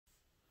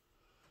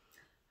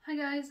Hi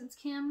guys, it's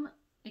Kim,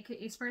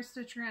 aka Sparse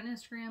Stitcher on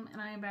Instagram,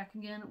 and I am back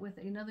again with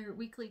another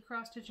weekly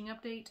cross-stitching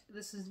update.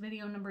 This is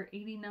video number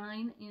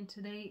 89, and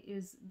today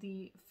is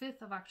the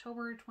 5th of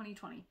October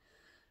 2020.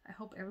 I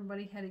hope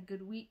everybody had a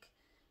good week,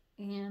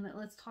 and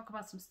let's talk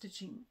about some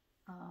stitching.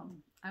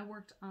 I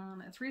worked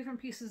on 3 different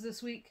pieces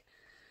this week,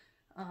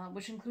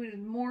 which included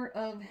more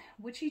of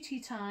Witchy Tea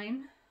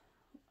Time.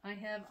 I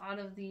have out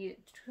of the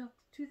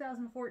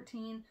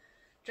 2014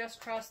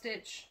 Just Cross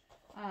Stitch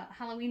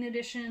Halloween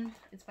edition.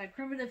 It's by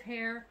Primitive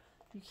Hair.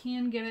 You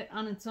can get it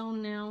on its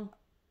own now.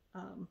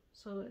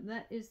 So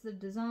that is the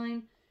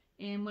design.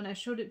 And when I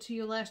showed it to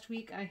you last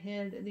week, I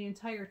had the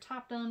entire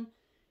top done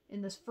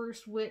in this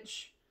first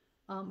witch.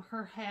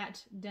 Her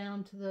hat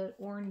down to the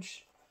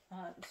orange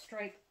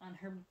stripe on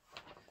her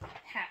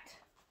hat.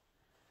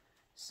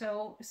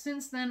 So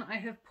since then, I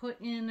have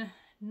put in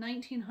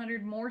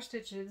 1,900 more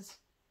stitches.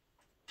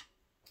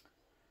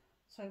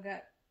 So I've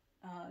got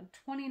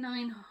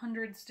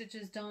 2,900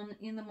 stitches done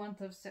in the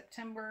month of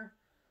September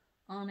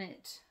on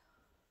it.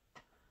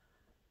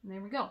 And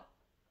there we go.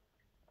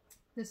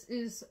 This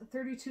is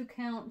 32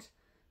 count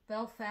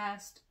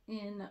Belfast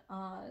in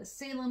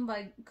Salem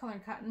by Color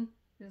and Cotton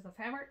is the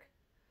fabric.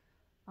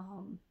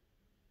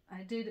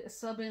 I did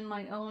sub in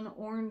my own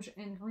orange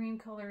and green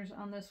colors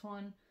on this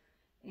one,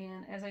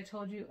 and as I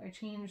told you, I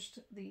changed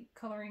the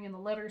coloring in the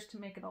letters to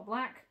make it all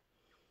black.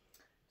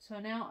 So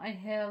now I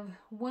have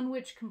one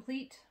witch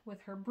complete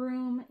with her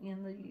broom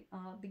and the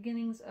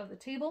beginnings of the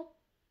table.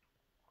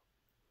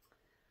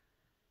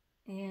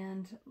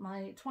 And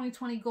my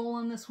 2020 goal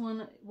on this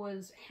one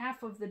was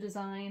half of the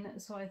design,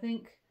 so I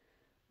think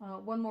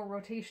one more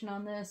rotation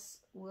on this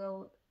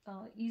will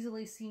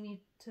easily see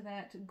me to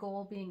that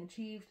goal being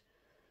achieved.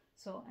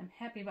 So I'm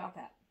happy about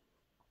that.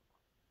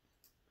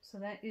 So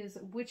that is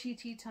Witchy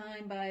Tea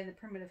Time by the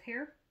Primitive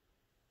Hair.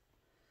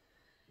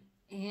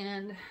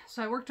 And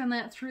so I worked on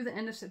that through the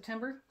end of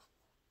September.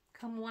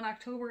 Come 1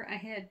 October, I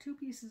had 2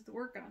 pieces to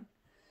work on.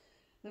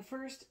 The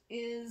first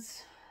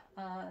is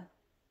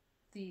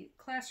the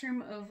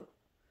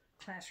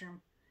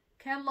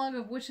Catalog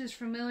of Witches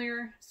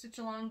Familiar Stitch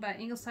Along by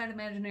Ingleside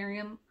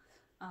Imaginarium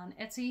on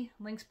Etsy.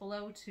 Links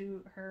below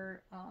to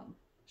her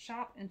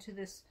shop and to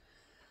this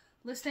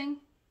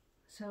listing.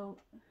 So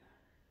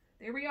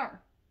there we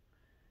are.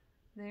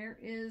 There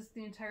is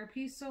the entire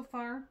piece so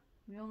far.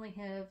 We only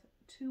have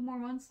 2 more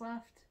months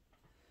left.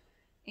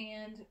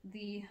 And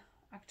the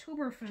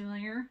October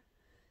familiar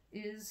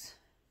is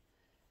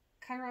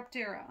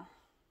Chiroptera,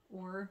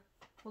 or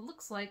what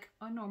looks like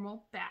a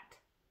normal bat.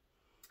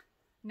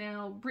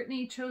 Now,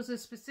 Brittany chose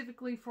this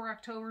specifically for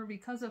October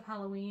because of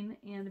Halloween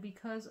and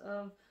because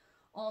of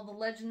all the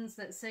legends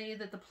that say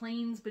that the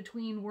planes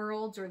between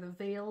worlds, or the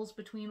veils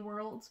between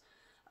worlds,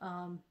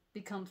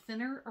 become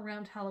thinner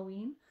around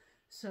Halloween.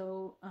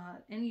 So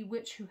any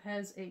witch who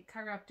has a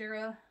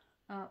Chiroptera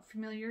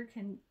familiar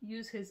can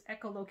use his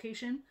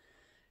echolocation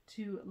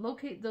to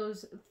locate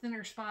those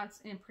thinner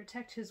spots and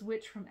protect his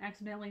witch from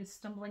accidentally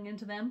stumbling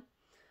into them.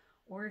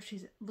 Or if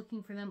she's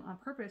looking for them on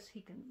purpose,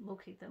 he can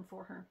locate them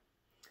for her.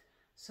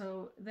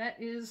 So that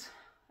is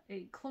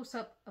a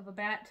close-up of a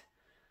bat.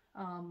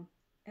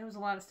 It was a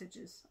lot of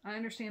stitches. I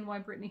understand why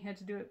Brittany had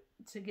to do it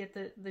to get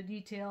the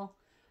detail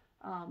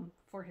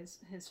for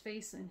his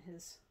face and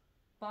his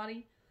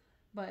body,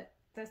 but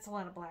that's a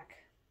lot of black.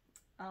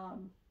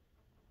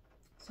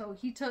 So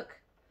he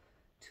took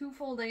 2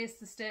 full days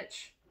to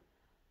stitch,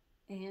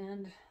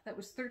 and that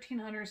was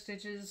 1,300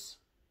 stitches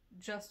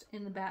just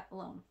in the bat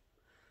alone.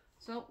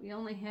 So we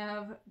only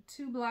have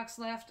 2 blocks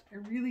left. I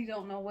really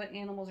don't know what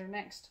animals are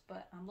next,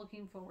 but I'm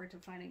looking forward to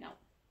finding out.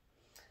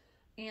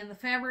 And the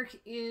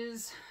fabric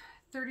is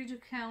 32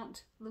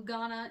 count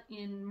Lugana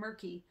in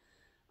Murky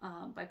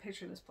by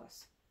Picture This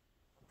Plus.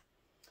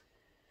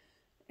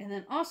 And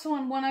then also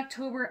on 1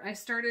 October, I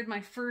started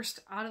my first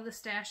Out of the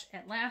Stash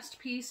at Last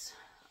piece,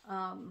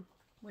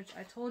 which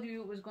I told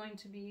you was going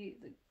to be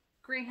the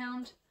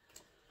Greyhound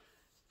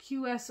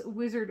QS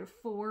Wizard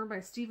 4 by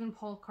Stephen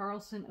Paul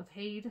Carlson of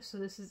Hade. So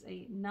this is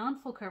a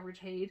non-full coverage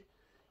Hade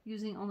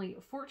using only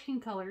 14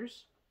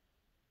 colors.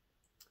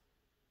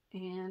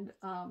 And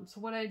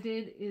so what I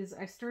did is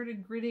I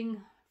started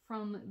gridding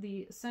from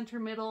the center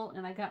middle,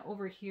 and I got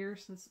over here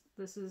since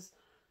this is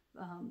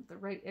the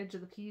right edge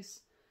of the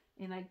piece.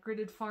 And I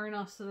gridded far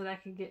enough so that I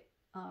could get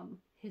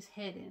his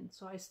head in.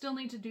 So I still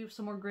need to do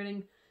some more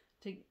gridding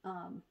to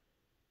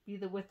be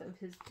the width of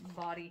his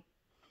body.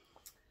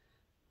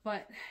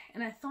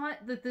 And I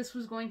thought that this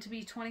was going to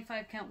be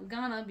 25 count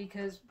Lugana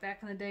because back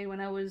in the day when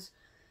I was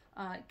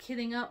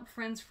kitting up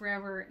Friends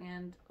Forever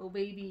and Oh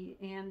Baby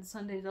and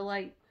Sunday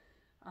Delight,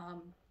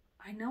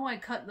 I know I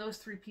cut those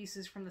 3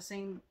 pieces from the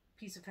same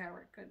piece of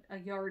fabric, a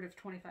yard of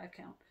 25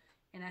 count.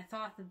 And I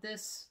thought that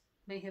this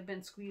may have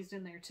been squeezed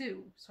in there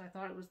too, so I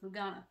thought it was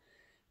Lugana.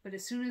 But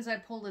as soon as I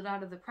pulled it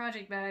out of the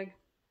project bag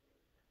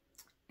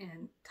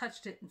and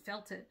touched it and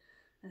felt it,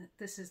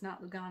 this is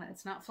not Lugana.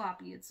 It's not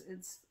floppy. It's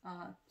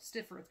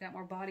stiffer. It's got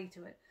more body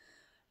to it.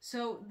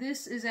 So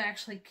this is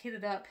actually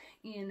kitted up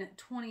in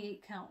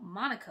 28 count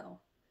Monaco,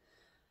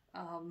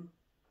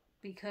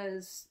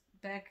 because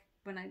back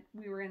when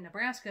we were in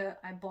Nebraska,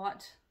 I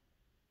bought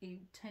a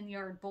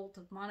 10-yard bolt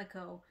of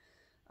Monaco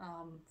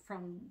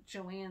from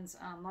Joann's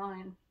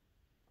online,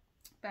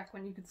 back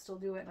when you could still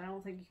do it. I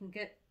don't think you can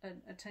get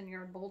a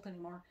 10-yard bolt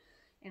anymore,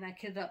 and I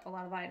kitted up a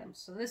lot of items.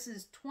 So this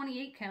is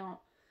 28 count,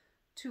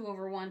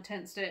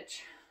 2/110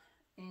 stitch,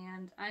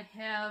 and I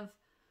have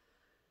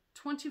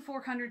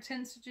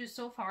 2,410 stitches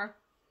so far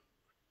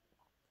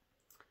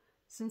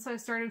since I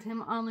started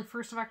him on the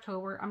 1st of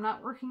October. I'm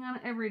not working on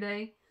it every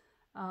day,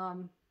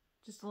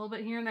 just a little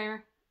bit here and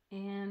there.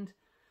 And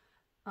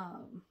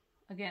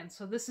again,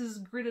 so this is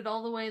gridded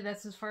all the way.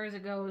 That's as far as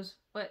it goes,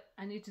 but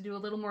I need to do a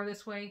little more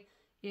this way.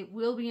 It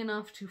will be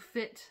enough to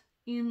fit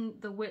in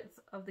the width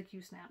of the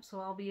Q-snap, so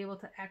I'll be able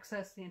to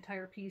access the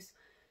entire piece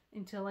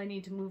until I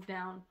need to move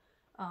down,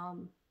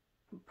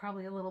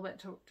 probably a little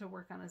bit to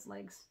work on his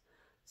legs.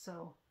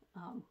 So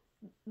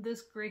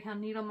this Greyhound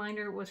needle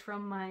minder was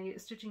from my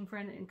stitching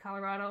friend in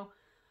Colorado.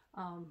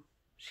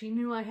 She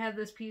knew I had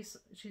this piece.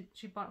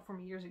 She bought it for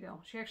me years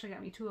ago. She actually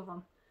got me 2 of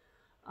them.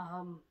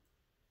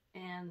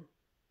 And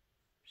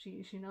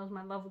she knows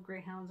my love of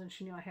Greyhounds, and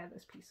she knew I had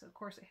this piece. So of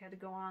course it had to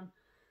go on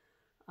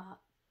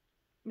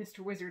Mr.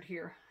 Wizard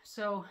here.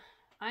 So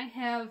I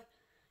have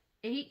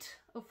 8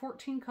 of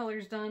 14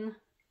 colors done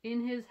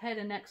in his head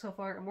and neck so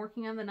far. I'm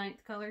working on the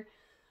 9th color.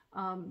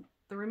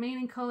 The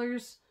remaining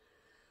colors,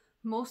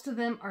 most of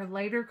them are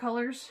lighter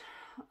colors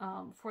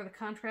for the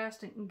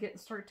contrast and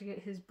start to get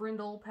his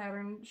brindle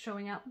pattern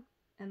showing up.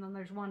 And then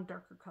there's one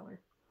darker color.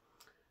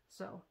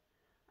 So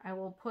I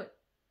will put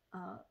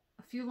a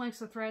few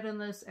lengths of thread in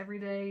this every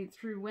day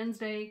through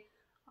Wednesday.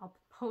 I'll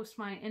post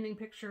my ending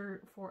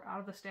picture for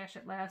Out of the Stash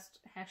at Last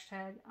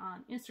hashtag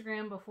on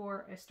Instagram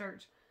before I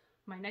start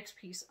my next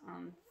piece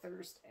on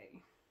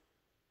Thursday.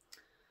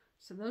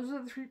 So those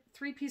are the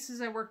three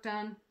pieces I worked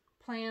on.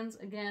 Plans,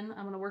 again,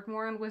 I'm going to work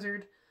more on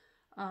Wizard.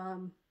 I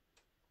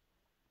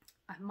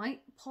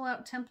might pull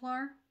out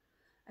Templar.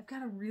 I've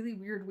got a really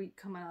weird week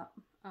coming up.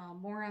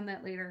 More on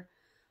that later.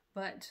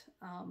 But,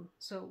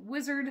 so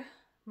Wizard,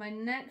 my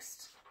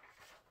next,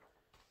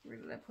 where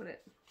did I put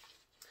it?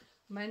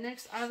 My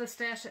next Out of the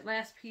Stash at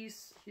Last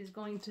piece is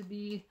going to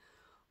be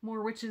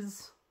more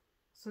Witches.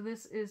 So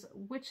this is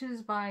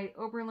Witches by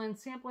Oberlin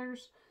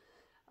Samplers.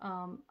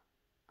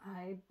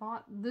 I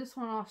bought this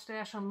one off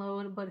Stash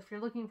Unload, but if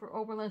you're looking for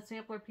Oberlin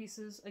Sampler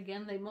pieces,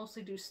 again, they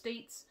mostly do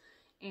states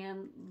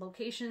and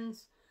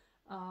locations.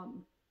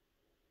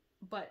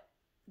 But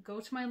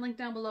go to my link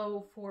down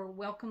below for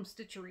Welcome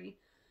Stitchery.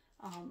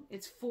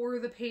 It's for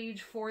the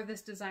page for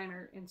this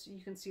designer, and so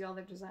you can see all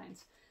their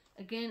designs.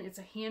 Again, it's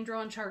a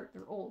hand-drawn chart.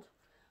 They're old,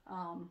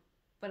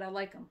 but I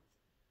like them.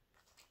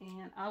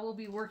 And I will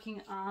be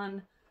working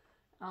on,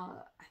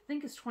 I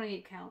think it's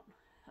 28 count.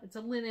 It's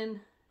a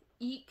linen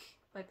Eek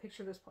by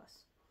Picture This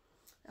Plus.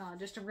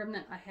 Just a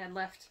remnant I had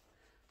left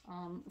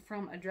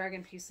from a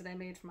dragon piece that I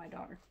made for my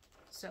daughter.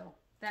 So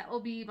that will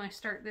be my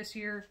start this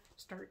year,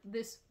 start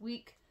this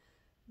week,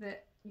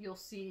 that you'll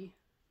see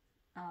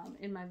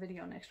in my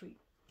video next week.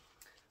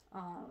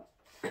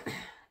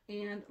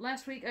 And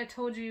last week I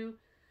told you,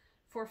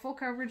 for full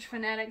coverage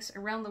fanatics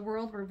around the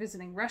world, we're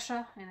visiting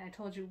Russia, and I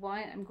told you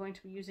why I'm going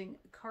to be using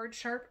Card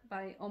Sharp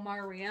by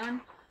Omar Ryan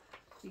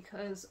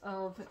because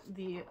of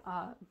the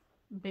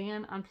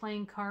ban on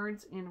playing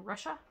cards in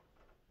Russia.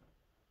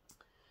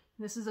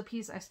 This is a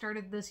piece I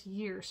started this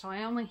year, so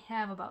I only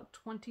have about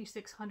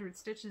 2,600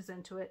 stitches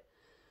into it.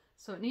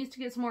 So it needs to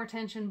get some more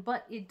attention,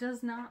 but it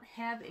does not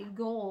have a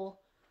goal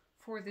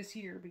for this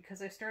year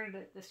because I started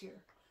it this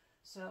year.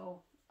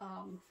 So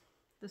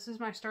this is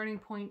my starting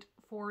point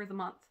for the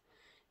month.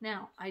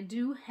 Now, I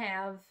do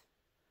have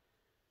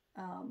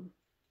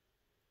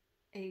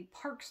a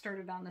park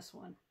started on this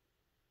one.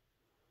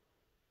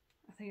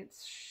 I think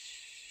it's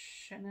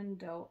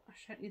Shenandoah.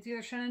 It's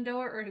either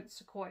Shenandoah or it's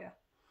Sequoia.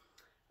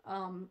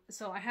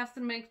 So I have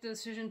to make the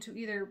decision to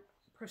either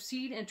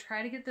proceed and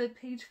try to get the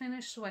page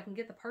finished so I can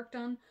get the park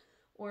done,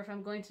 or if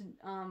I'm going to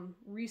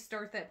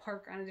restart that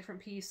park on a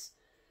different piece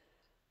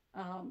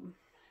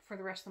for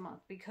the rest of the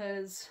month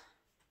because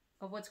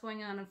of what's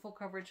going on in Full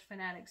Coverage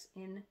Fanatics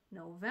in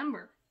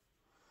November.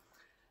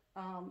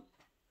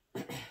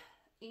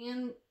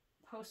 Ian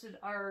posted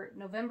our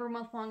November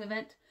month-long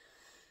event,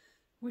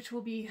 which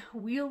will be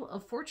Wheel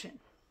of Fortune.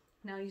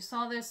 Now, you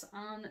saw this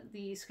on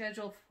the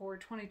schedule for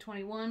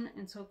 2021,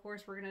 and so, of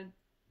course, we're going to...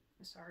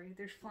 Sorry,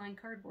 there's flying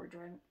cardboard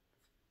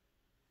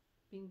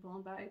being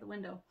blown by the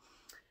window.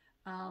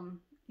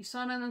 You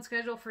saw it on the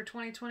schedule for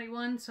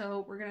 2021,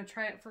 so we're going to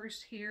try it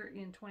first here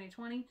in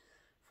 2020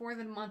 for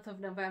the month of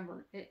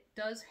November. It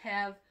does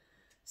have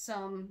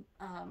some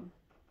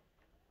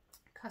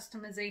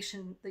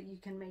customization that you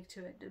can make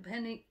to it,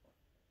 depending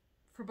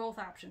for both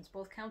options,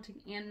 both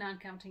counting and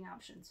non-counting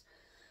options.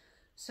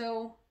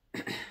 So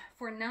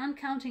for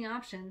non-counting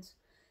options,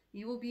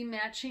 you will be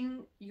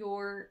matching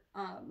your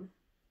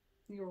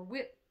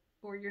whip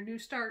or your new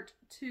start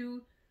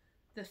to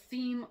the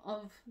theme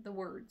of the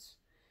words.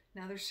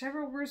 Now there's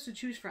several words to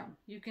choose from.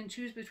 You can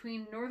choose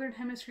between Northern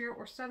Hemisphere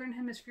or Southern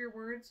Hemisphere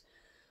words,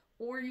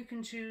 or you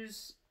can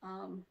choose,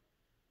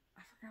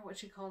 I forgot what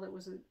she called it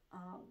was the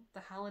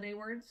holiday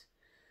words.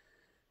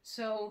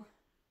 So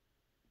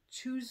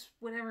choose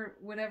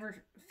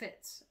whatever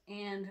fits,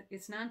 and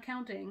it's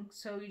non-counting,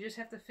 so you just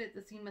have to fit the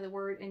theme of the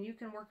word, and you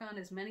can work on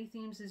as many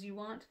themes as you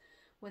want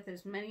with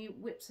as many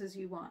whips as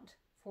you want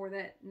for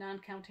that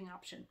non-counting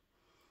option.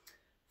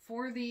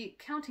 For the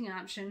counting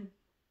option,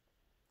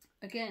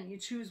 again, you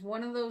choose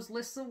one of those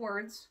lists of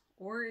words,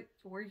 or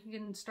you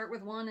can start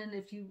with one, and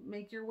if you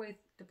make your way,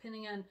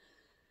 depending on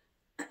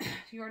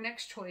your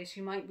next choice,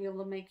 you might be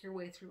able to make your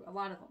way through a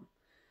lot of them.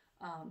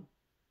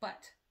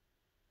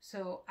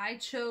 So I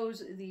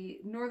chose the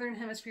Northern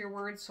Hemisphere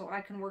words so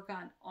I can work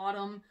on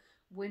autumn,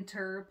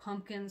 winter,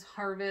 pumpkins,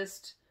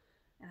 harvest,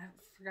 and I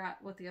forgot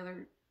what the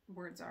other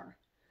words are.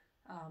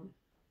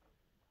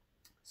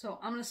 So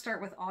I'm going to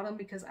start with autumn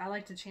because I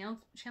like to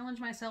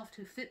challenge myself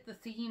to fit the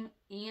theme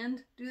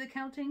and do the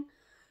counting.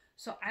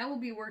 So I will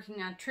be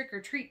working on Trick or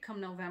Treat come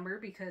November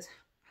because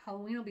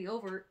Halloween will be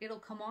over. It'll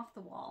come off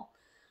the wall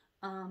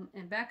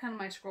and back on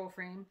my scroll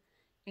frame,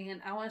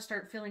 and I want to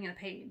start filling in a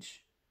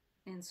page.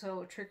 And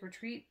so Trick or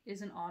Treat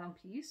is an autumn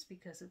piece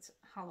because it's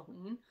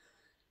Halloween.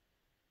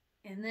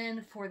 And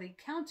then for the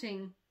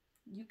counting,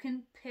 you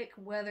can pick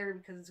whether,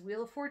 because it's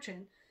Wheel of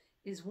Fortune,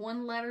 is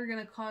one letter going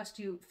to cost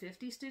you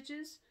 50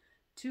 stitches,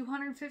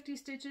 250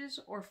 stitches,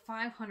 or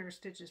 500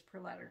 stitches per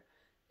letter.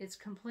 It's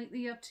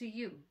completely up to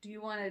you. Do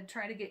you want to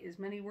try to get as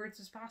many words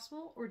as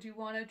possible, or do you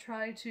want to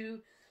try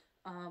to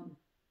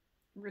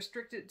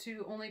restrict it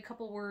to only a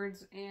couple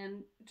words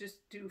and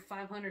just do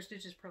 500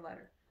 stitches per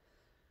letter?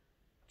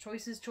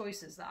 Choices.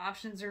 The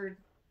options are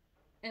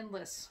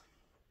endless.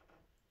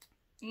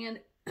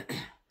 And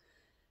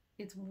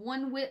it's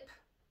one whip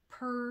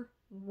per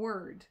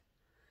word.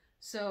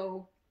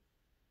 So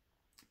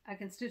I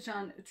can stitch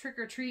on Trick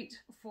or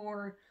Treat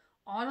for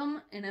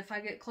autumn, and if I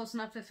get close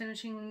enough to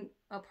finishing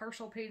a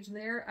partial page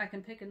there, I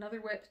can pick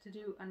another whip to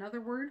do another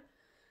word.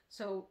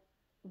 So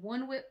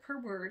one whip per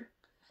word,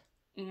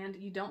 and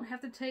you don't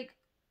have to take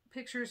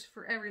pictures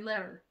for every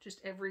letter,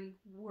 just every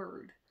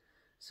word.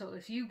 So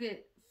if you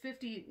get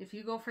if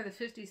you go for the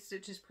 50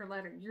 stitches per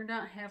letter, you're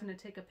not having to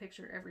take a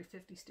picture every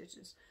 50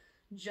 stitches,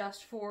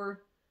 just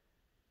for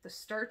the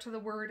start to the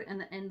word and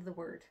the end of the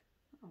word.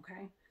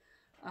 Okay.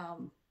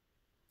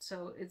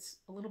 So it's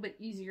a little bit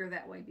easier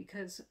that way,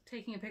 because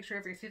taking a picture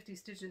every 50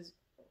 stitches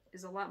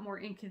is a lot more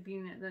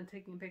inconvenient than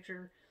taking a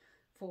picture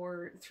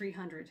for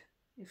 300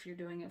 if you're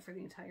doing it for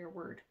the entire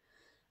word.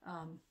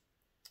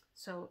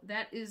 So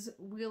that is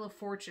Wheel of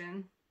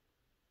Fortune.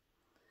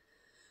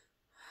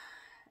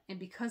 And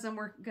because I'm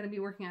going to be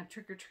working on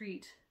Trick or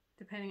Treat,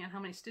 depending on how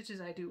many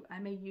stitches I do, I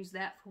may use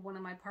that for one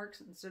of my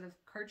parks instead of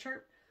card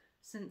sharp,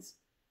 since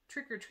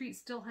Trick or Treat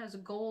still has a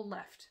goal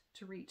left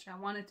to reach. I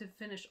wanted to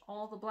finish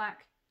all the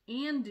black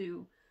and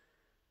do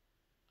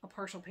a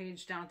partial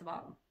page down at the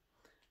bottom.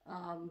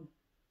 And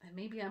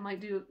maybe I might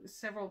do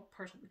several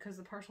partial, because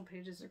the partial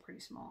pages are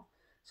pretty small.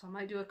 So I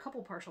might do a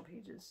couple partial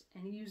pages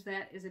and use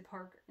that as a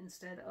park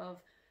instead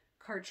of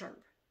card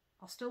sharp.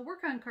 I'll still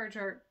work on card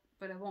sharp,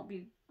 but I won't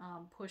be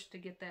pushed to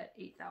get that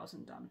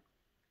 8,000 done.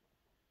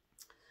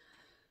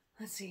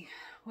 Let's see,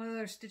 what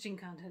other stitching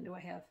content do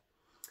I have?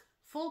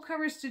 Full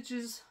cover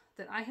stitches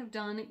that I have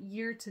done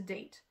year to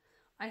date.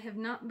 I have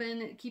not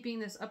been keeping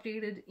this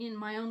updated in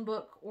my own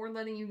book or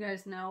letting you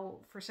guys know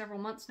for several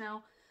months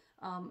now.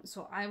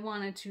 So I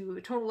wanted to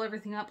total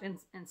everything up and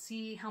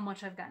see how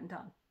much I've gotten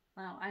done.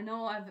 Now, I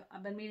know I've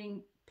been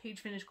meeting page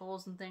finish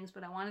goals and things,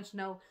 but I wanted to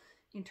know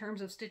in terms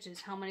of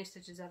stitches, how many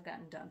stitches I've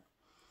gotten done.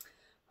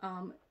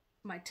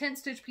 My tent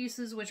stitch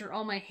pieces, which are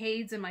all my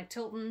Hades and my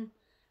Tilton,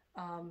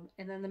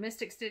 and then the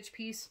Mystic Stitch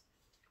piece.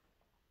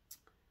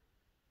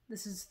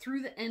 This is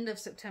through the end of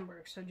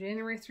September. So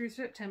January through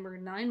September,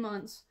 9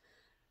 months,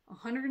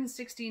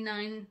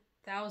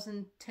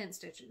 169,000 tent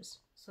stitches.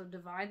 So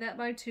divide that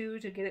by 2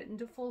 to get it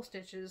into full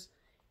stitches,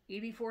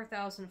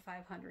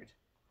 84,500.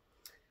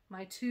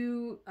 My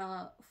two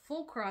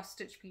full cross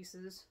stitch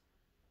pieces,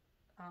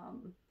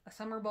 a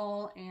Summer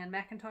Ball and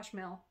Macintosh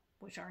Mill,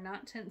 which are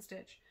not tent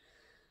stitch,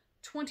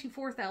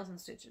 24,000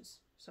 stitches.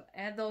 So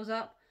add those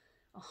up,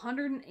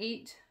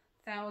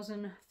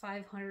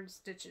 108,500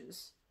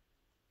 stitches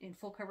in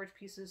full coverage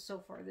pieces so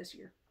far this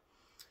year.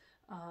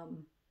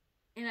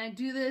 And I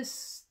do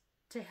this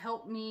to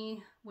help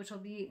me, which will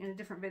be in a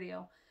different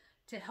video,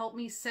 to help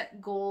me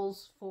set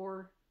goals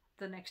for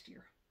the next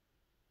year.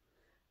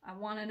 I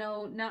want to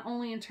know not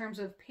only in terms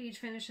of page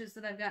finishes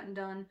that I've gotten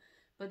done,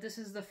 but this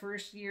is the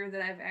first year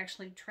that I've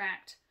actually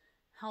tracked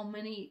how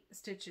many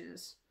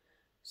stitches.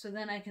 So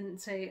then I can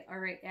say, all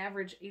right,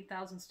 average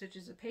 8,000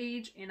 stitches a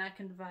page, and I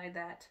can divide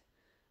that.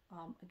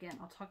 Again,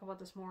 I'll talk about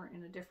this more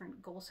in a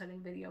different goal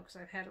setting video, because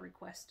I've had a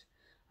request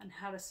on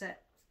how to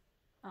set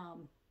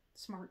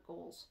SMART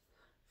goals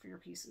for your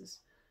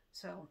pieces.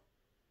 So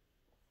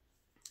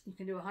you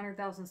can do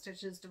 100,000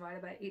 stitches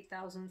divided by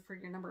 8,000 for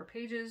your number of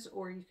pages,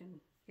 or you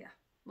can, yeah,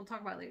 we'll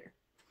talk about it later.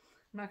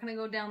 I'm not going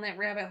to go down that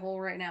rabbit hole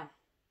right now.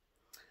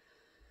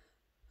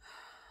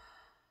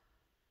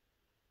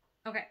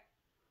 Okay.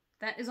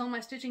 That is all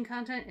my stitching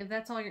content. If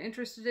that's all you're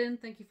interested in,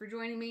 thank you for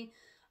joining me.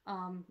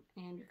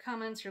 and your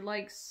comments, your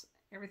likes,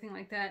 everything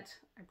like that.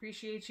 I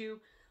appreciate you.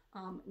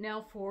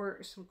 Now for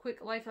some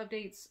quick life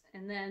updates,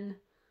 and then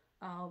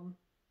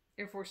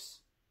Air Force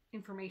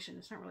information.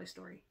 It's not really a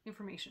story,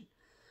 information.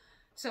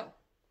 So,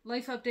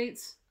 life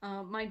updates.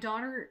 My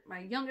daughter, my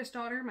youngest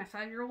daughter, my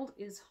 5-year-old,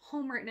 is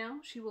home right now.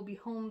 She will be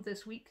home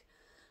this week.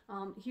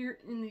 Here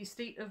in the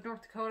state of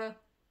North Dakota,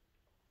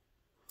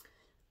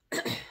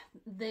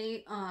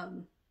 they,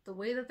 the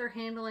way that they're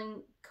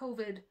handling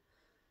COVID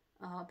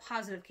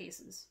positive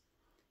cases,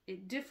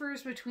 it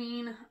differs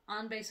between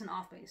on-base and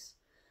off-base.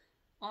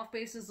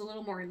 Off-base is a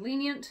little more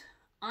lenient.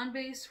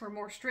 On-base, we're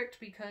more strict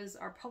because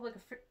our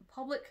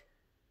public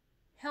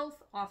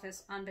health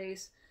office on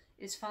base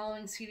is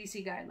following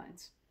CDC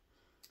guidelines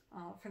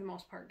for the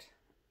most part.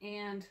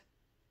 And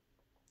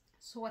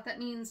so what that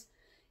means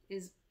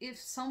is if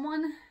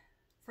someone,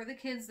 for the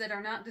kids that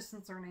are not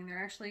distance learning,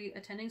 they're actually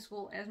attending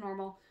school as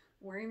normal,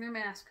 wearing their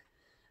mask,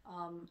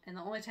 and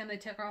the only time they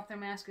take off their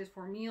mask is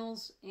for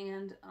meals,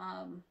 and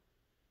I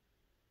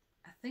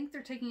think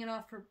they're taking it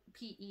off for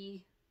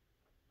PE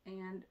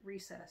and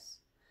recess.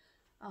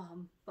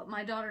 But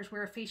my daughters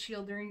wear a face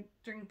shield during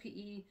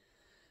PE.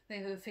 They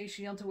have a face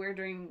shield to wear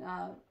during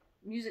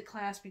music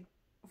class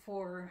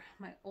for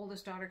my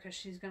oldest daughter, because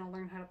she's going to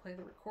learn how to play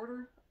the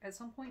recorder at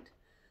some point.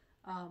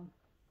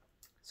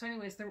 So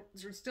anyways,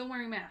 they're still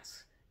wearing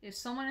masks. If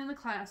someone in the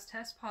class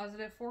tests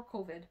positive for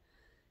COVID,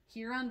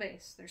 here on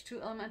base, there's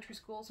 2 elementary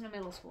schools and a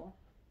middle school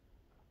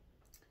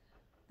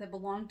that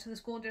belong to the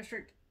school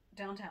district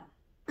downtown.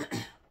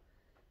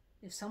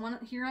 If someone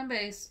here on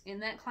base in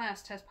that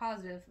class tests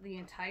positive, the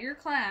entire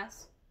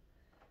class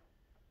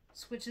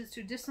switches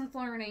to distance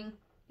learning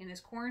and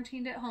is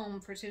quarantined at home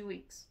for 2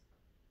 weeks.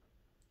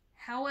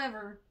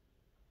 However,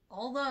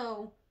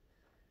 although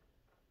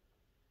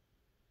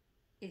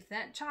if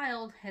that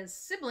child has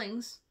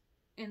siblings,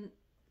 and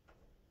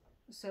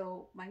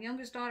so my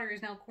youngest daughter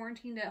is now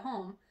quarantined at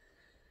home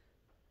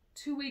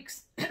 2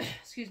 weeks,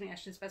 excuse me, I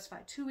should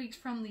specify, 2 weeks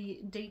from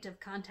the date of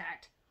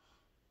contact.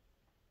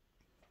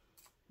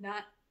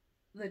 Not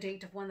the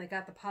date of when they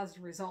got the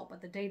positive result,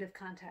 but the date of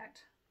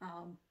contact.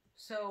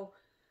 So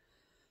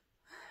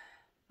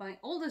my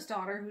oldest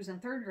daughter, who's in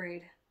 3rd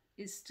grade,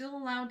 is still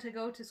allowed to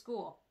go to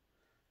school,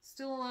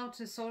 still allowed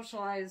to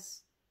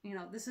socialize. You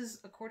know, this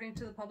is according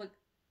to the public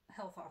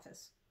health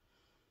office.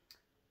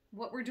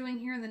 What we're doing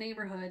here in the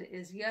neighborhood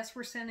is, yes,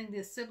 we're sending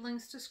the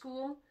siblings to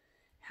school.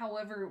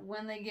 However,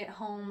 when they get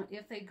home,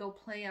 if they go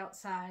play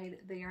outside,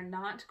 they are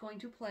not going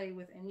to play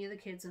with any of the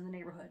kids in the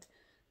neighborhood.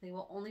 They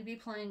will only be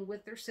playing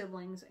with their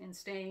siblings and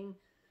staying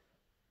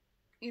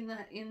in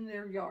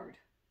their yard,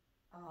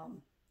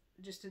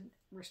 just to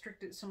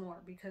restrict it some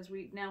more, because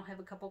we now have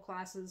a couple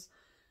classes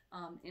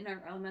in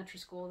our elementary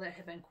school that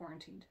have been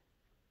quarantined.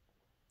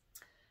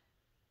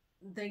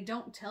 They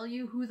don't tell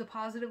you who the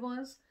positive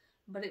was,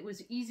 but it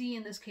was easy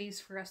in this case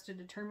for us to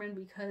determine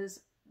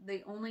because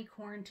they only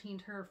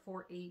quarantined her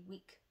for a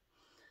week.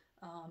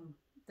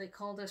 They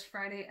called us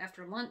Friday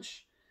after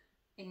lunch,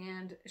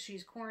 and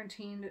she's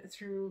quarantined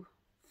through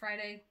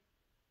Friday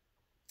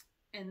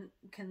and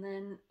can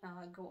then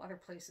go other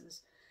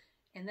places.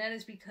 And that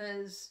is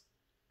because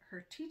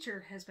her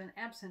teacher has been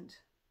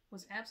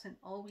was absent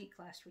all week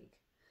last week.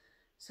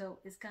 So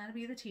it's got to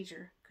be the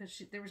teacher,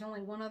 because there was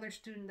only one other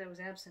student that was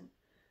absent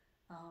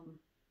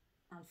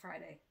on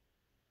Friday.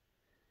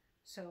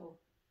 So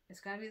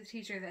it's got to be the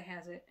teacher that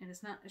has it, and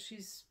it's not.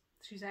 She's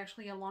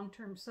actually a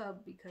long-term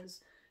sub, because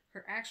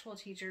her actual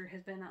teacher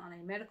has been on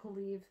a medical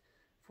leave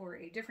for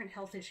a different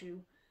health issue.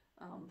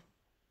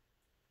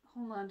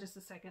 Hold on just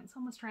a second.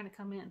 Someone's trying to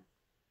come in.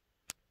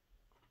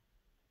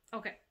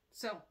 Okay,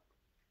 so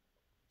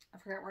I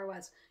forgot where I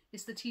was.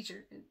 It's the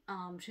teacher.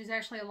 She's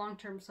actually a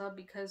long-term sub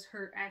because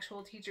her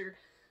actual teacher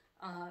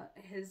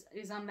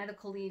is on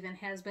medical leave and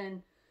has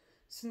been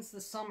since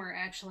the summer,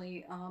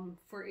 actually,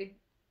 for a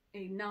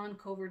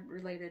non-COVID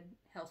related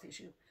health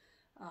issue.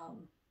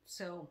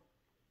 So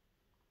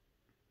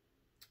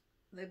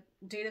the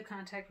date of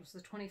contact was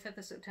the 25th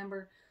of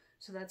September.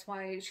 So that's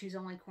why she's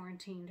only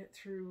quarantined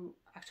through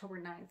October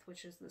 9th,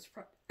 which is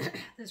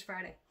this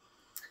Friday.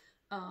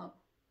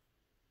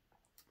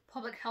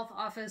 Public Health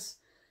Office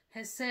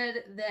has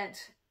said that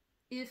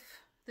if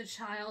the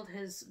child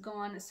has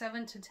gone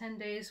 7 to 10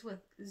 days with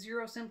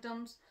 0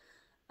 symptoms,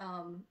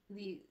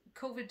 the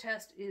COVID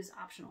test is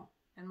optional.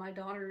 And my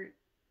daughter,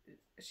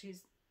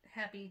 she's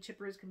happy,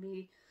 chipper as can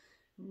be,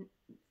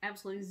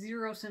 absolutely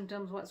 0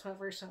 symptoms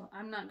whatsoever. So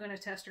I'm not going to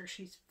test her.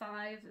 She's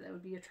 5. That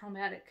would be a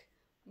traumatic,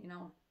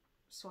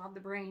 swab the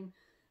brain.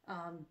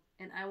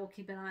 And I will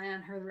keep an eye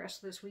on her the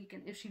rest of this week.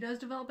 And if she does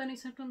develop any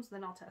symptoms,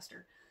 then I'll test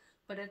her.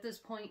 But at this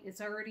point, it's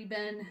already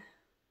been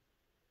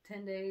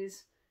 10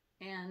 days.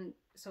 And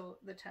so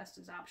the test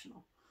is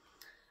optional.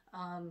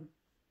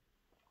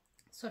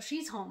 So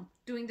she's home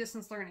doing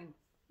distance learning,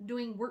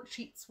 doing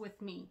worksheets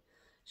with me.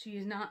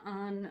 She's not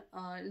on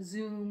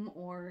Zoom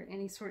or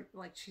any sort,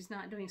 she's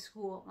not doing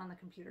school on the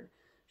computer.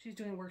 She's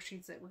doing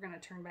worksheets that we're going to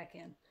turn back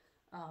in.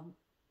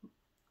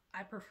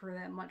 I prefer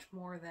that much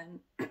more than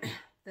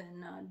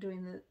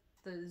doing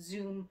the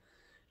Zoom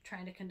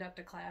trying to conduct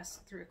a class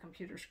through a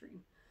computer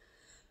screen.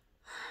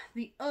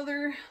 The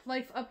other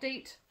life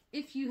update,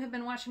 if you have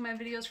been watching my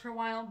videos for a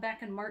while,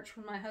 back in March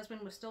when my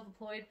husband was still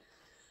deployed,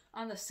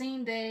 on the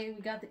same day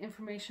we got the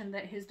information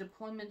that his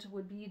deployment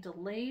would be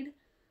delayed,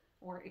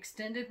 or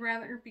extended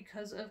rather,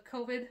 because of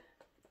COVID.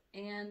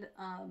 And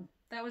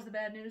that was the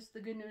bad news. The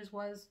good news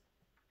was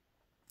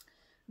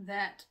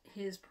that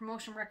his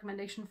promotion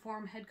recommendation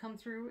form had come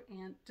through,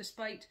 and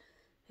despite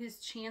his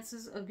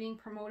chances of being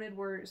promoted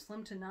were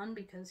slim to none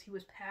because he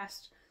was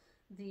past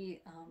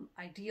the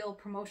ideal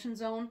promotion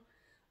zone,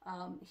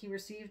 he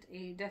received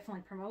a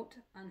definitely promote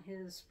on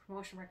his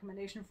promotion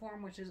recommendation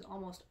form, which is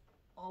almost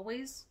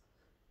always,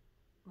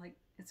 like,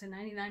 it's a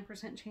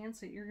 99% chance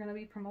that you're going to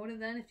be promoted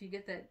then if you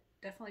get that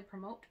definitely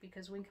promote,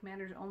 because wing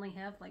commanders only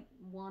have like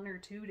 1 or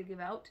 2 to give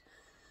out.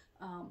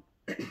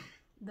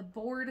 The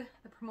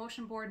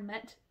promotion board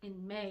met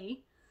in May,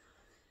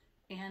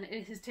 and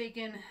it has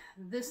taken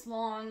this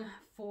long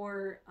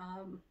for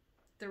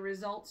the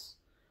results,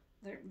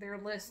 their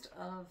list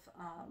of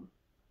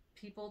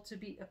people to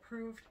be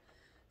approved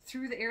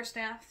through the air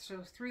staff,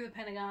 so through the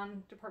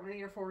Pentagon, Department of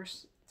the Air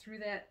Force, through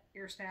that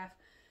air staff.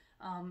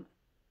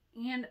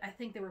 And I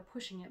think they were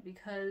pushing it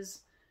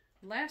because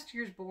last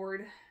year's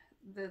board,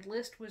 the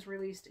list was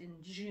released in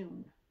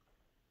June.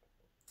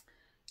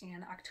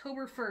 And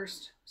October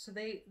 1st, so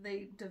they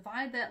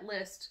divide that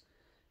list.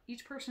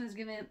 Each person is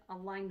given a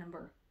line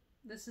number.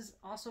 This is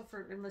also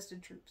for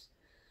enlisted troops.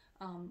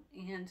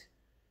 And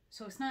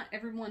so it's not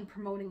everyone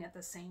promoting at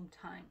the same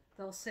time.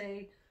 They'll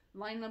say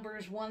line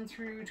numbers 1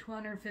 through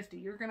 250,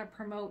 you're going to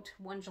promote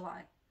 1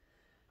 July.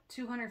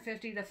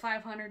 250 to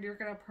 500, you're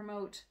going to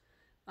promote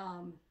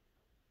 1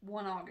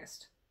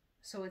 August.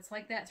 So it's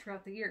like that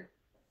throughout the year.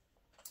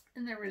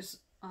 And there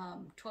was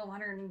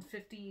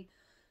 1,250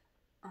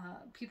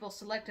 people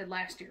selected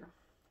last year.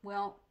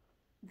 Well,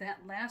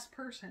 that last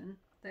person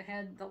that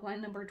had the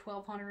line number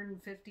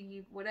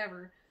 1,250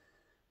 whatever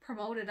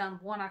promoted on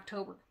 1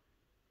 October.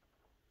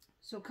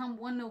 So come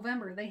 1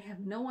 November, they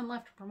have no one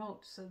left to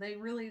promote. So they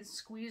really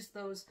squeezed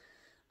those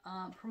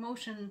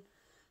promotion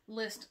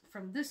list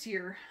from this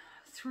year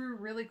through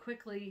really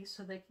quickly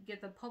so they could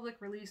get the public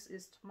release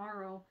is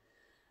tomorrow,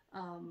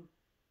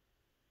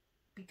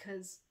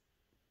 because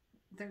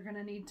they're going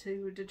to need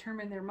to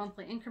determine their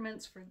monthly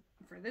increments for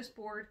this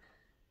board,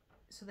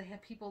 so they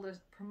have people to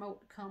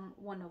promote come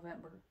 1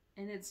 November.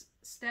 And it's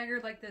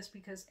staggered like this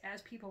because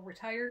as people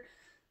retire,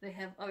 they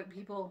have other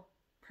people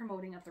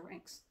promoting up the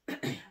ranks.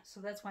 So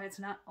that's why it's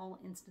not all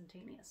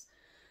instantaneous.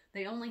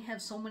 They only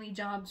have so many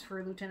jobs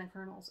for lieutenant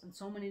colonels and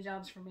so many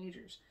jobs for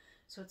majors.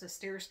 So it's a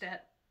stair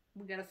step.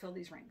 We got to fill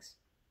these ranks.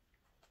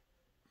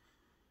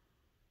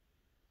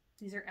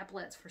 These are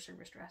epaulets for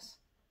service dress.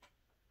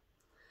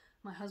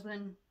 My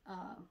husband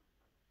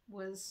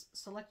was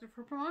selected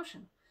for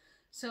promotion.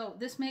 So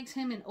this makes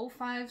him an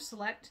 05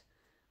 select,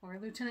 or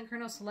Lieutenant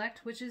Colonel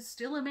select, which is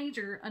still a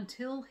major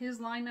until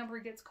his line number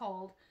gets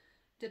called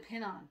to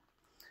pin on.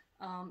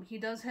 He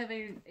does have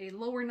a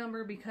lower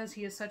number because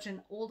he is such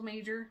an old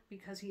major,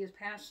 because he is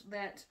past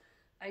that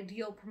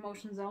ideal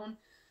promotion zone.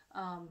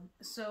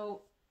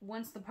 So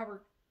once the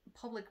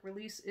public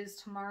release is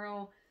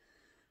tomorrow,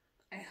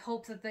 I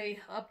hope that they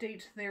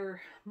update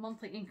their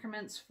monthly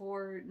increments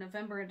for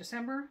November and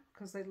December,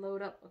 because they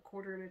load up a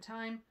quarter at a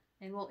time,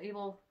 and we'll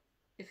able,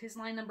 if his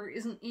line number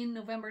isn't in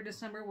November,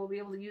 December, we'll be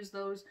able to use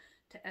those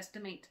to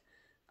estimate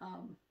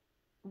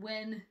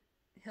when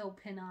he'll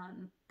pin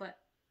on, but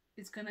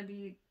it's going to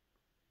be,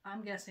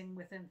 I'm guessing,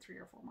 within 3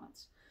 or 4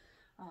 months.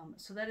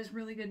 So that is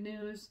really good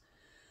news.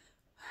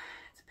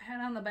 It's a pat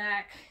on the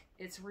back.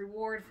 It's a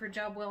reward for a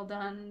job well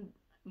done,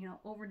 you know,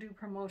 overdue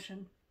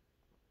promotion.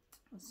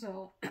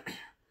 So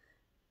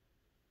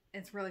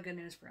it's really good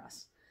news for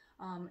us.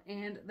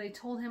 And they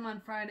told him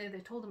on Friday, they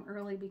told him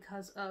early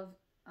because of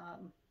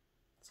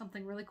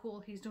something really cool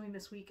he's doing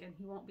this week, and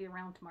he won't be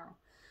around tomorrow.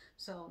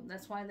 So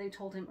that's why they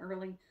told him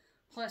early.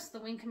 Plus the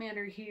wing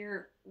commander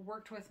here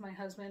worked with my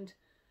husband.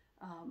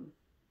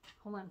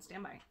 Hold on,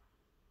 stand by.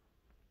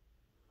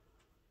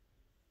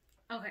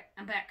 Okay,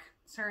 I'm back.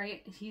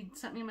 Sorry, he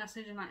sent me a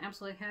message and I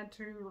absolutely had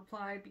to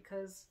reply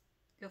because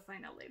you'll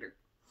find out later.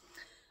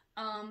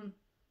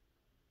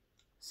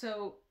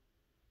 So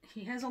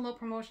he has a low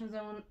promotion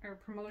zone or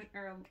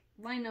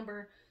a line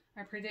number.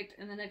 I predict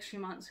in the next few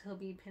months he'll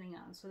be pinning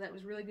on. So that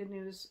was really good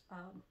news.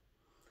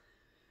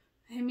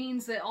 It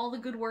means that all the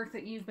good work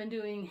that you've been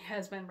doing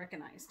has been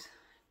recognized,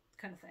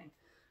 kind of thing.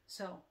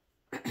 So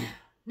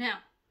now,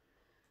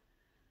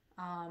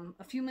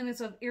 a few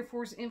minutes of Air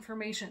Force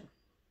information.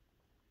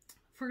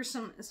 First,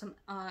 some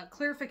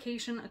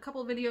clarification. A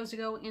couple of videos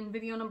ago, in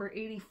video number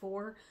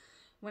 84,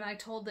 when I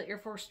told the Air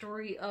Force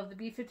story of the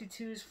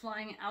B-52s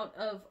flying out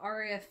of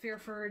RAF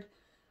Fairford,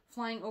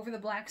 flying over the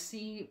Black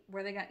Sea,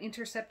 where they got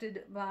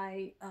intercepted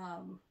by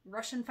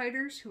Russian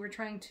fighters who were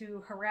trying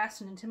to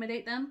harass and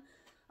intimidate them,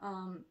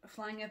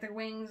 flying at their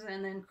wings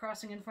and then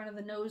crossing in front of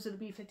the nose of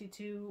the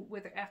B-52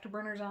 with their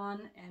afterburners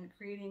on and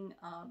creating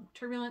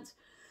turbulence.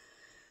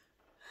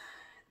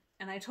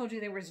 And I told you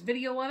there was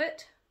video of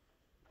it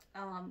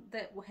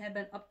that had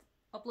been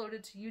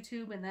uploaded to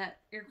YouTube and that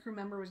aircrew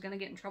member was going to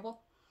get in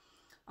trouble.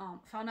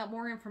 Found out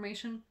more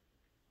information.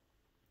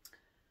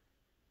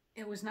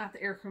 It was not the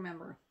aircrew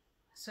member.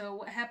 So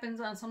what happens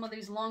on some of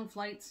these long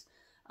flights,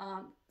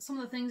 some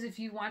of the things, if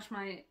you watch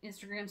my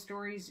Instagram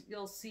stories,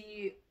 you'll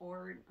see,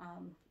 or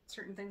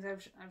certain things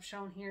I've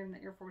shown here in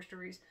the Air Force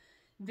stories,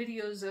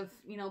 videos of,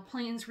 you know,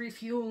 planes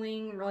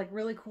refueling, like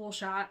really cool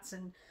shots,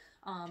 and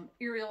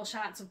aerial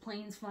shots of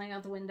planes flying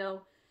out the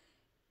window.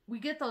 We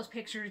get those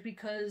pictures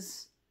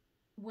because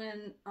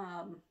when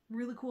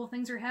really cool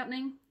things are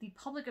happening, the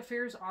public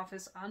affairs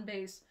office on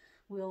base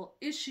will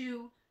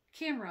issue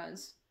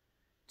cameras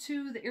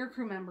to the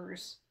aircrew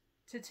members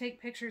to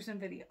take pictures and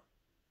video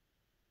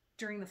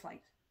during the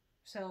flight.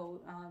 So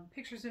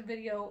pictures and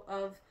video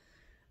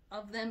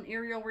of them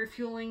aerial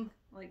refueling,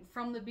 like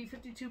from the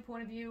B-52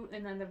 point of view,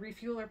 and then the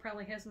refueler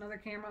probably has another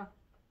camera.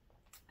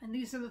 And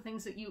these are the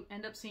things that you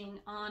end up seeing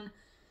on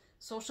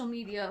social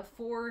media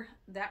for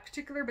that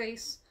particular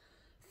base,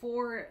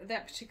 for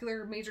that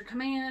particular major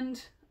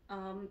command,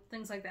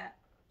 things like that.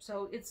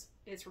 So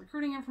it's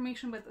recruiting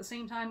information, but at the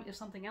same time, if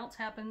something else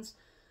happens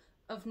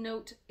of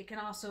note, it can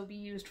also be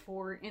used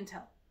for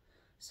intel.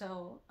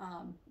 So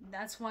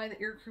that's why the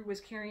aircrew was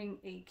carrying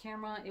a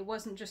camera. It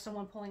wasn't just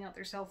someone pulling out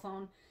their cell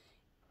phone.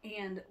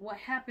 And what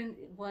happened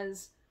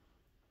was,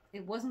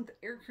 it wasn't the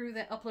aircrew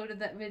that uploaded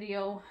that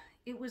video.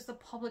 It was the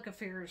public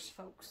affairs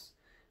folks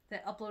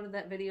that uploaded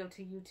that video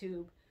to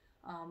YouTube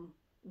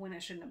when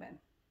it shouldn't have been.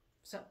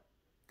 So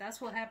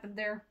that's what happened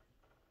there.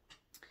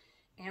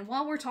 And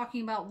while we're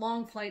talking about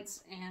long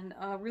flights and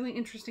really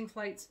interesting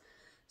flights,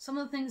 some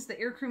of the things the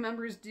aircrew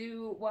members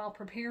do while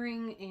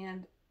preparing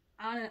and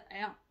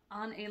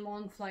on a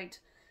long flight,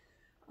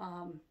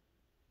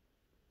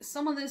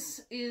 some of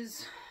this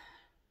is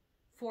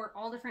for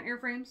all different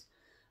airframes.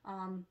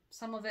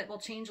 Some of it will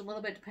change a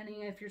little bit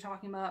depending if you're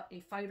talking about a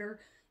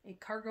fighter, a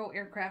cargo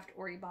aircraft,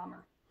 or a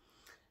bomber.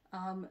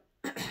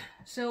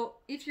 So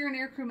if you're an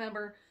aircrew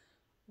member,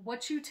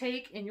 what you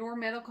take in your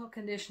medical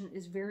condition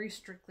is very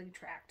strictly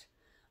tracked.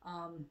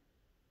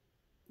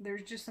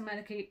 There's just some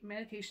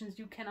medications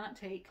you cannot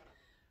take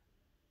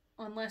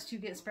unless you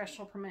get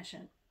special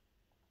permission.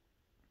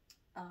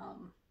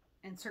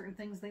 And certain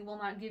things they will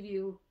not give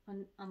you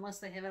unless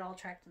they have it all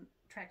tracked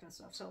and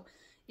stuff. So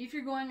if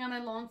you're going on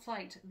a long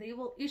flight, they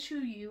will issue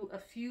you a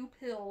few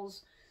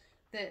pills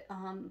that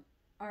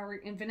are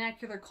in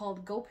vernacular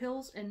called go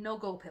pills and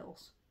no-go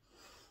pills.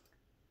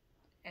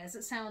 As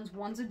it sounds,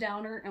 one's a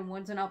downer and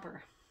one's an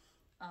upper.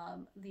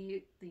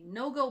 The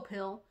no-go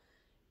pill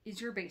is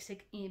your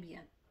basic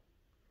Ambien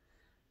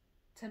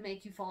to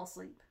make you fall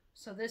asleep.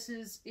 So this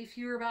is if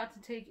you're about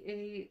to take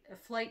a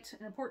flight,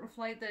 an important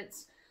flight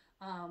that's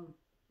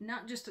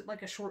not just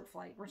like a short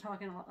flight. We're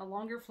talking a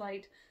longer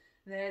flight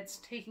that's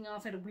taking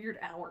off at a weird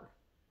hour.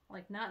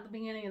 Like not at the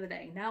beginning of the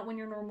day, not when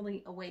you're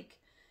normally awake.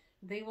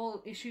 They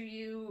will issue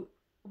you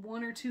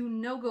 1 or 2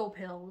 no-go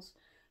pills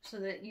so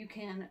that you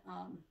can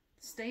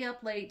stay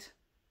up late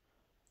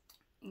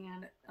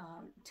and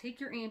take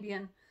your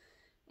Ambien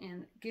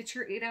and get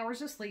your 8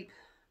 hours of sleep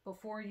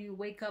before you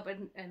wake up at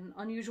an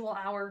unusual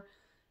hour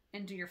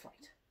and do your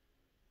flight.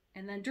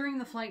 And then during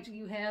the flight,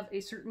 you have a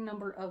certain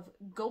number of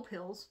go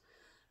pills,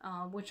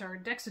 which are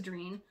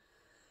dexedrine.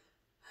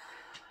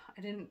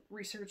 I didn't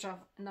research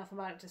enough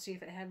about it to see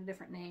if it had a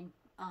different name,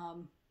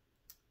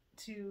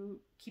 to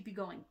keep you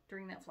going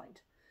during that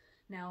flight.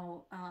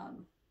 Now,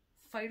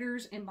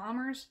 fighters and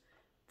bombers,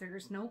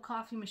 there's no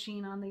coffee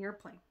machine on the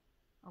airplane,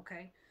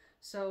 okay?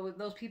 So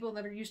those people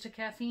that are used to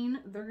caffeine,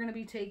 they're going to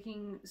be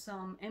taking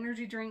some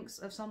energy drinks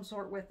of some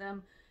sort with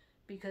them,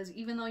 because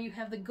even though you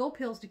have the go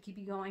pills to keep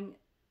you going,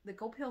 the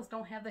go pills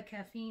don't have the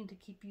caffeine to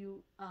keep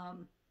you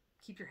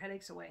keep your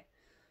headaches away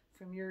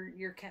from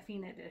your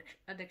caffeine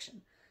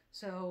addiction.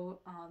 So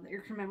the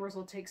aircrew members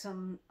will take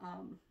some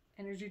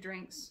energy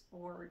drinks,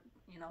 or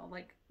you know,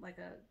 like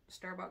a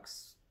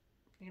Starbucks,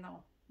 you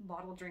know,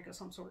 bottle drink of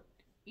some sort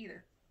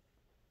either.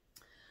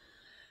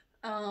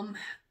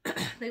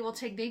 They will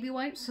take baby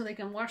wipes so they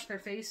can wash their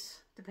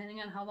face.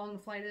 Depending on how long the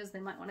flight is, they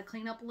might want to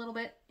clean up a little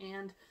bit.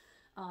 And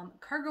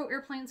cargo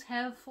airplanes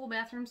have full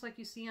bathrooms like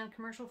you see on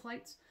commercial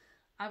flights.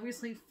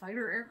 Obviously,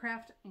 fighter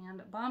aircraft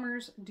and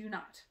bombers do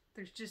not.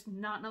 There's just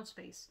not enough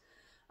space.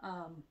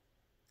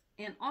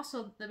 And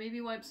also, the baby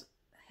wipes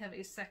have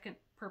a second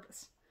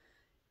purpose.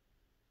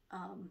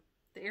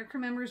 The aircrew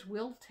members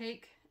will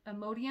take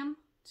Imodium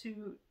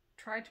to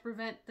try to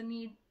prevent the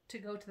need to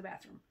go to the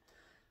bathroom.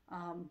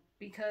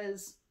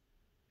 Because,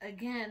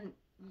 again,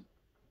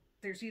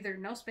 there's either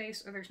no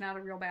space or there's not a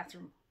real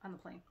bathroom on the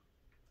plane.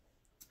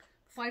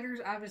 Fighters,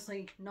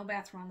 obviously, no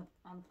bathroom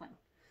on the plane.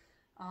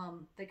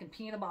 They can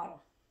pee in a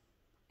bottle.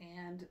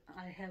 And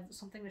I have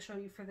something to show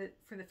you for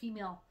the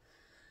female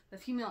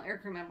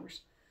aircrew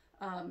members.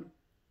 On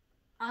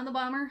the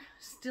bomber,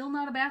 still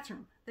not a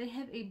bathroom. They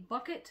have a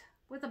bucket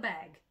with a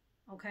bag,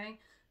 okay?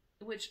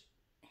 Which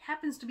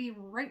happens to be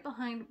right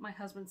behind my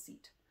husband's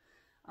seat.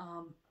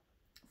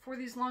 For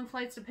these long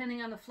flights,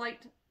 depending on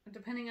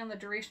the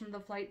duration of the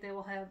flight, they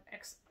will have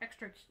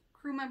extra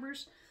crew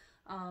members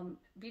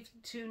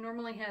B-52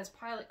 normally has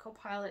pilot,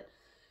 co-pilot,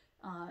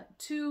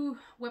 2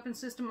 weapon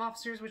system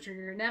officers, which are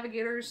your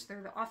navigators,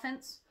 they're the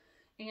offense,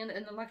 and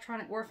an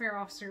electronic warfare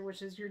officer,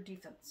 which is your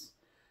defense.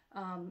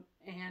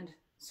 And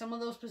some of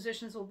those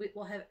positions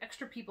will have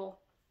extra people,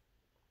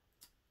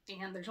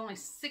 and there's only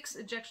 6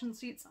 ejection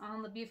seats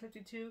on the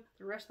B-52.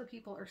 The rest of the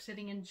people are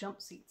sitting in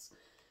jump seats.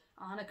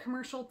 On a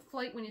commercial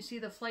flight, when you see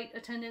the flight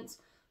attendants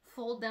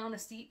fold down a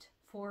seat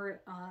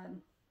for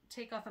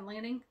takeoff and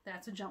landing,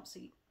 that's a jump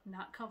seat.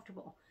 Not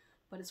comfortable,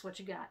 but it's what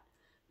you got.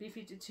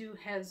 B-52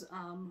 has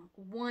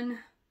one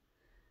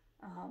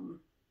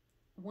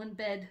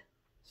bed.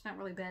 It's not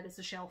really bed, it's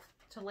a shelf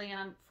to lay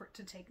on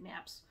to take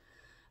naps.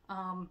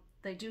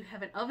 They do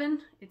have an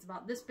oven. It's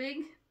about this big.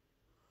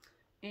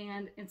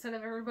 And instead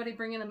of everybody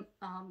bringing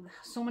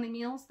so many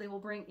meals, they will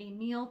bring a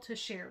meal to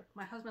share.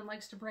 My husband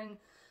likes to bring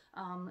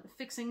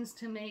fixings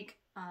to make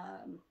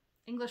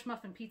English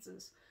muffin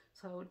pizzas.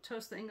 So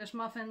toast the English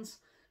muffins,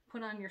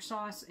 put on your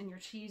sauce and your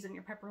cheese and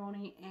your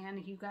pepperoni,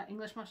 and you've got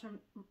English muffin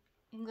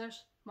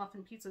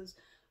pizzas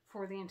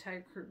for the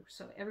entire crew.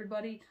 So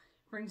everybody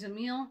brings a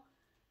meal.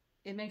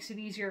 It makes it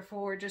easier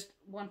for just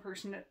one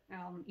person,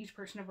 each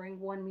person to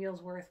bring 1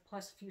 meal's worth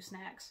plus a few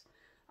snacks,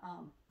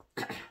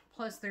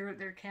 plus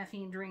their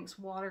caffeine drinks,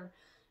 water,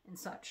 and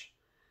such.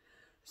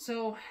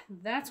 So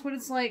that's what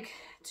it's like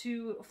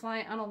to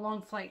fly on a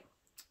long flight.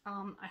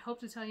 I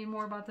hope to tell you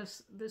more about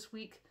this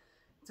week.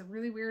 It's a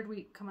really weird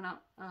week coming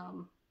up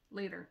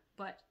later.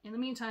 But in the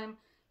meantime,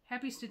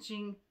 happy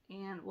stitching,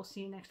 and we'll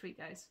see you next week,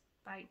 guys.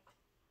 Bye.